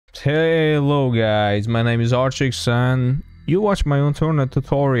Hello guys, my name is Archix and you watch my Unturned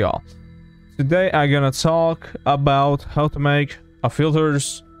tutorial. Today I'm gonna talk about how to make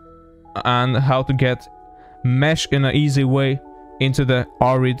filters and how to get mesh in an easy way into the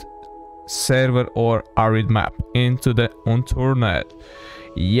ARID server or ARID map, into the Unturned.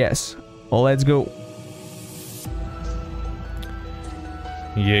 Yes, let's go.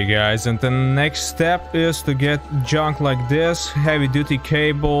 Yeah guys, and the next step is to get junk like this: heavy duty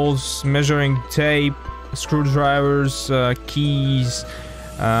cables, measuring tape, screwdrivers, keys,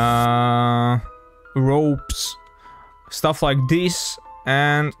 ropes, stuff like this,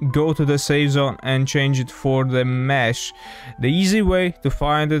 and go to the save zone and change it for the mesh. The easy way to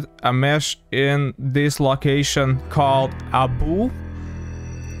find it, a mesh in this location called Abu.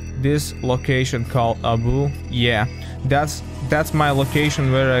 This location called Abu, yeah, that's my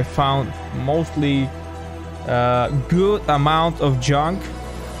location where I found mostly good amount of junk.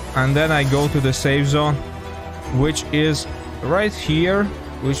 And then I go to the save zone, which is right here,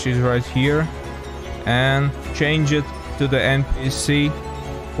 and change it to the NPC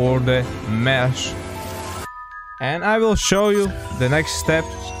for the mesh. And I will show you the next steps,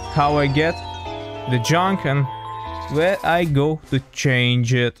 how I get the junk and where I go to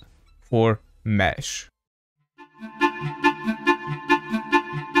change it for mesh.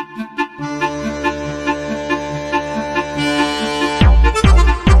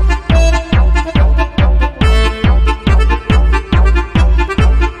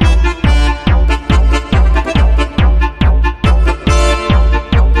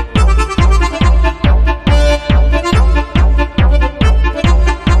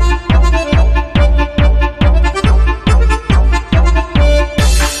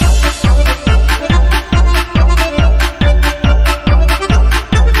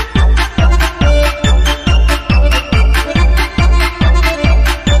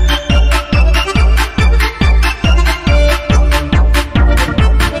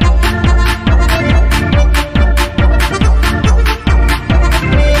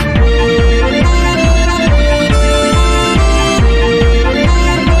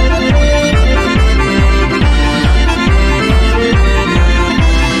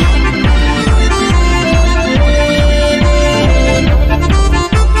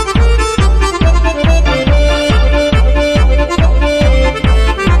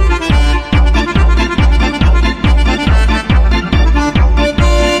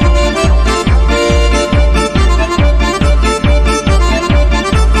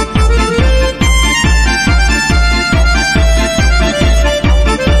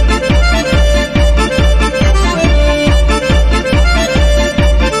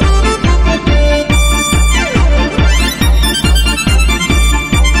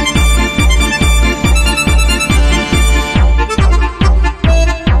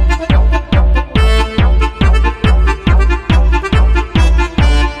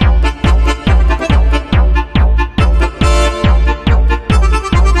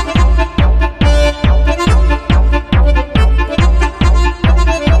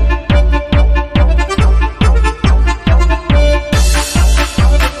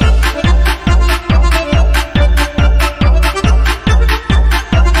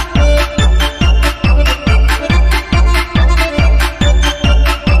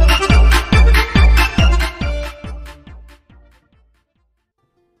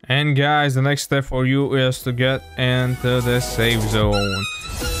 And guys, the next step for you is to get into the save zone.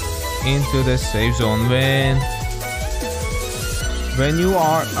 When you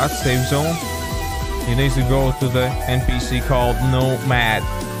are at save zone, you need to go to the NPC called Nomad.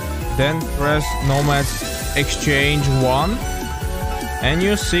 Then press Nomad's Exchange 1, and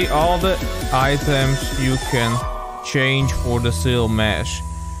you see all the items you can change for the steel mesh.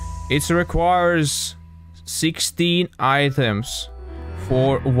 It requires 16 items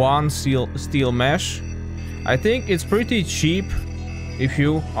for one steel mesh. I think it's pretty cheap. If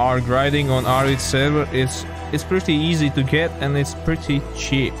you are grinding on ARID server, it's pretty easy to get and it's pretty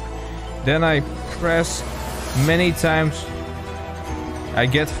cheap. Then I press many times. I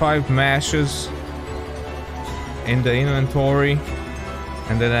get 5 meshes in the inventory,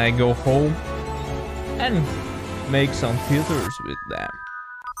 and then I go home and make some filters with them.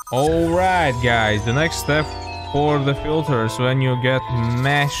 Alright guys, the next step for the filters, when you get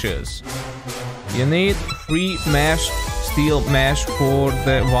meshes, you need 3 steel mesh for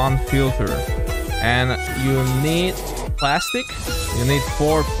the one filter, and you need plastic, you need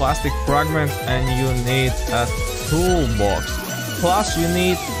 4 plastic fragments, and you need a toolbox, plus you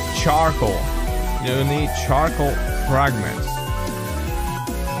need charcoal fragments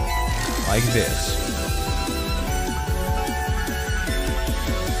like this.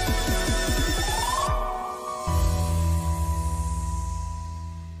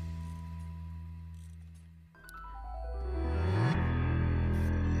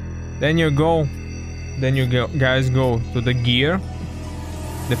 Then you guys go to the gear,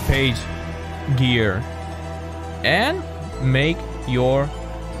 the page gear, and make your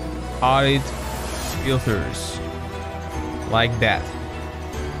ARID filters like that,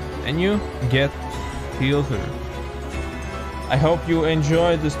 and you get filter. I hope you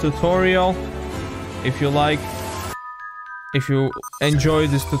enjoyed this tutorial. If you enjoyed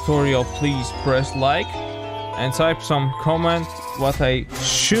this tutorial, please press like and type some comment what I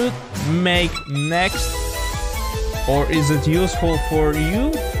should make next, or is it useful for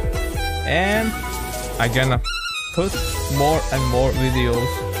you, and I'm gonna put more and more videos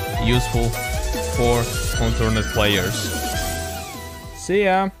useful for Unturned players. See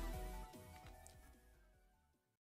ya!